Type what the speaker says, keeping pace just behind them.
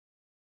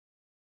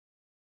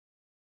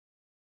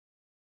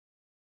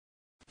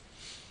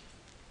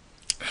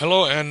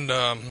Hello and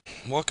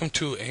welcome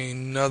to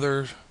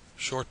another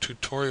short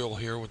tutorial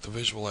here with the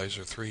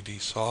Visualizer 3D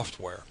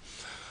software.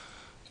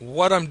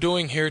 What I'm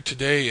doing here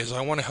today is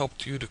I want to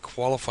help you to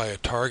qualify a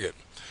target.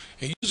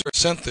 A user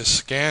sent this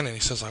scan and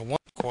he says I want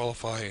to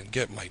qualify and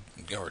get my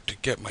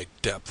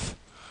depth.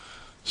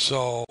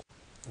 So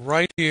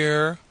right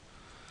here,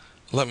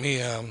 let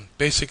me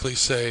basically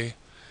say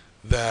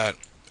that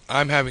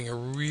I'm having a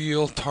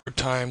real hard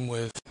time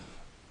with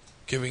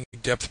giving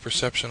depth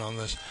perception on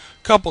this.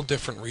 Couple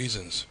different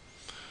reasons.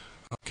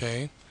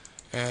 Okay,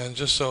 and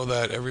just so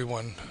that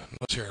everyone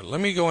knows here, let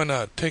me go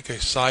and take a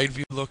side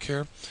view look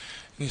here. And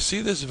you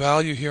see this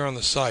value here on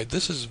the side.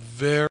 This is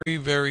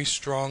very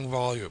strong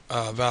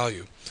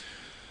value.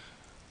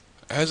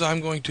 As I'm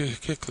going to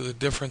click the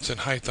difference in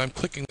height, I'm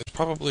clicking this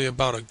probably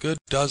about a good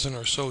dozen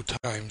or so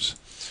times,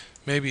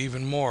 maybe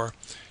even more,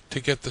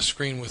 to get the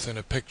screen within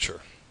a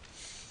picture.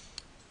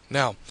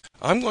 Now,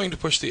 I'm going to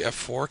push the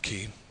F4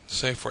 key.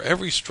 Say for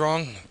every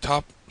strong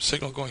top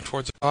signal going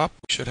towards the top,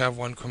 we should have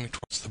one coming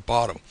towards the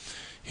bottom.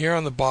 Here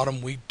on the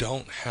bottom, we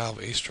don't have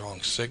a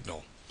strong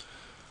signal.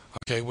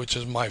 Okay, which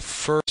is my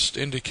first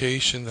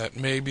indication that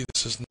maybe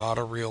this is not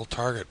a real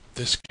target.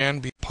 This can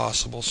be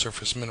possible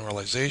surface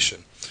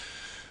mineralization.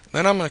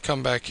 Then I'm going to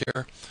come back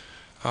here,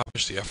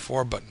 push the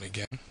F4 button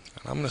again,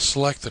 and I'm going to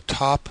select the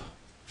top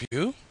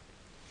view.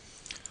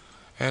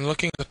 And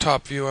looking at the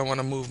top view, I want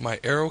to move my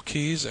arrow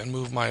keys and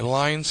move my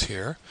lines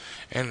here.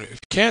 And if you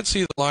can't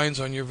see the lines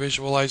on your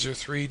Visualizer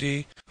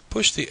 3D,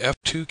 push the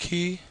F2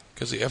 key,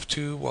 because the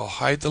F2 will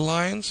hide the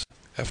lines.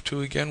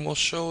 F2 again will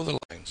show the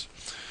lines.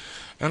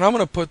 And I'm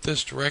going to put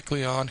this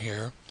directly on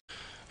here.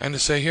 And to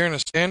say here in a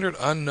standard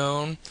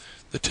unknown,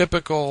 the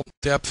typical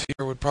depth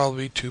here would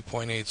probably be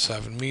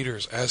 2.87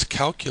 meters as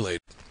calculated.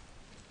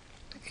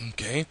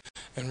 Okay,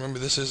 and remember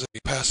this is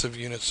a passive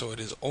unit, so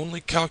it is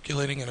only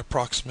calculating an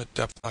approximate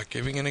depth, not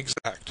giving an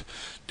exact.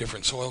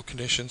 Different soil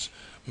conditions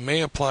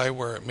may apply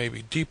where it may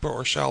be deeper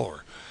or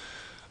shallower.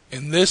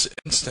 In this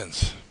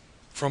instance,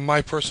 from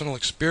my personal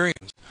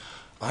experience,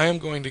 I am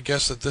going to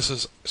guess that this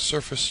is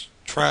surface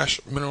trash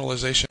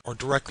mineralization or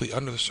directly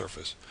under the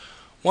surface.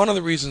 One of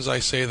the reasons I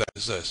say that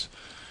is this.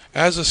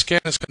 As a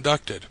scan is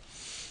conducted,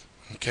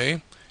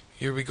 okay,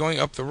 you'll be going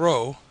up the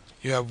row,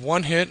 you have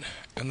one hit,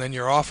 and then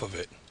you're off of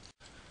it.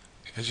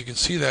 As you can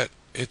see that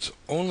it's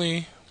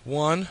only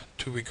one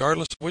to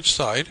regardless of which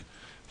side.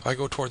 If I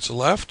go towards the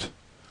left,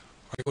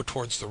 or I go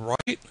towards the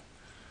right,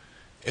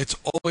 it's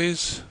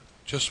always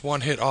just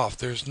one hit off.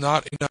 There's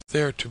not enough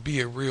there to be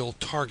a real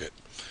target.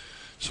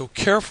 So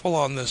careful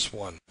on this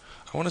one.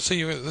 I want to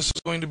say this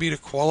is going to be to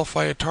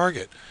qualify a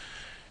target.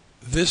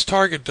 This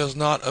target does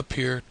not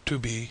appear to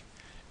be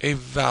a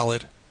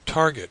valid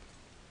target.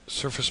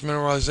 Surface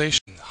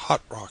mineralization,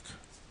 hot rock,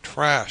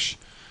 trash,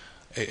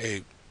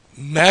 a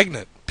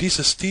magnet, piece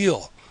of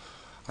steel.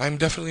 I'm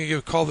definitely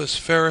going to call this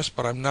ferrous,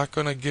 but I'm not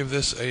going to give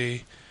this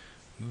a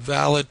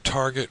valid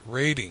target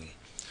rating.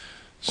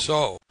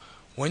 So,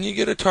 when you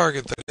get a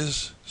target that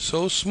is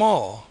so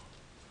small,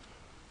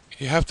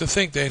 you have to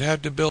think they'd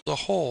have to dig a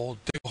hole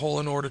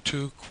in order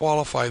to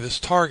qualify this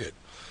target.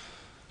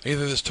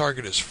 Either this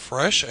target is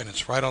fresh and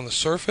it's right on the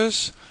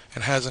surface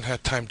and hasn't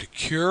had time to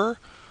cure,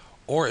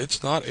 or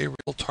it's not a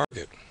real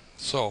target.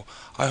 So,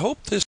 I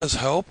hope this has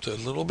helped a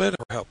little bit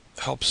or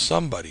helped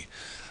somebody.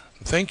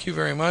 Thank you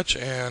very much,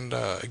 and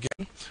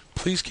again,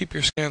 please keep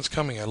your scans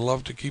coming. I'd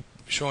love to keep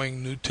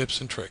showing new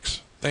tips and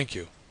tricks. Thank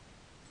you.